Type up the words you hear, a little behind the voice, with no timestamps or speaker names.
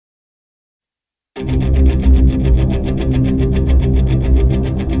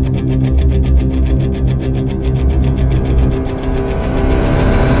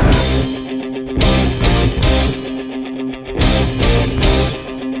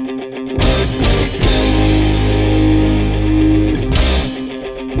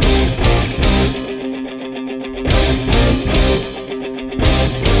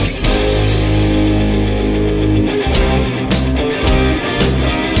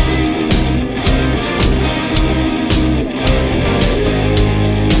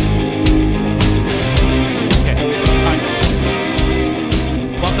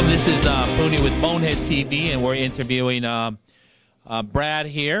This is Puni with Bonehead TV, and we're interviewing Brad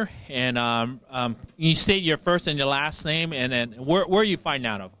here. And you state your first and your last name, and then where are you fighting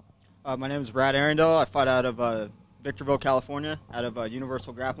out of? My name is Brad Arringdale. I fight out of Victorville, California, out of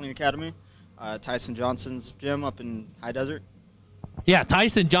Universal Grappling Academy, Tyson Johnson's gym up in High Desert. Yeah,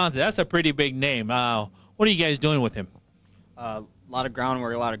 Tyson Johnson. That's a pretty big name. What are you guys doing with him? A lot of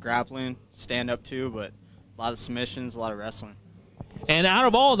groundwork, a lot of grappling, stand-up too, but a lot of submissions, a lot of wrestling. And out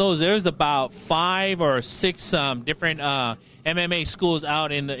of all of those, there's about 5 or 6 different MMA schools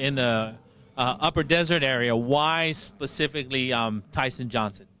out in the Upper Desert area. Why specifically Tyson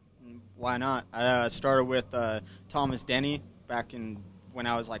Johnson? Why not? I started with Thomas Denny back when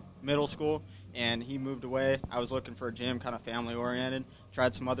I was like middle school, and he moved away. I was looking for a gym, kind of family-oriented.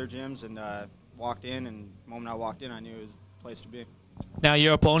 Tried some other gyms and walked in, and the moment I walked in, I knew it was the place to be. Now,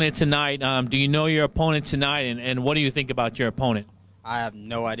 your opponent tonight, do you know your opponent tonight, and what do you think about your opponent? I have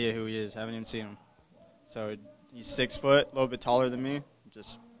no idea who he is. I haven't even seen him. So he's 6 foot, a little bit taller than me.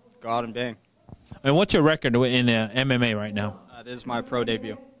 Just go out and bang. And what's your record in MMA right now? This is my pro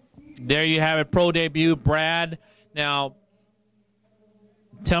debut. There you have it, pro debut, Brad. Now,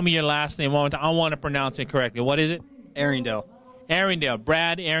 tell me your last name. I want to pronounce it correctly. What is it? Arringdale. Arringdale.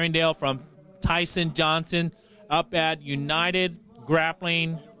 Brad Arringdale from Tyson Johnson up at Universal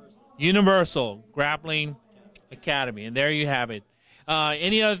Grappling Academy. And there you have it.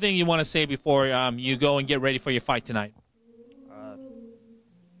 Any other thing you want to say before you go and get ready for your fight tonight?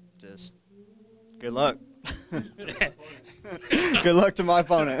 Just good luck. Good luck to my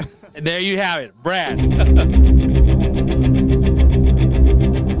opponent. And there you have it, Brad.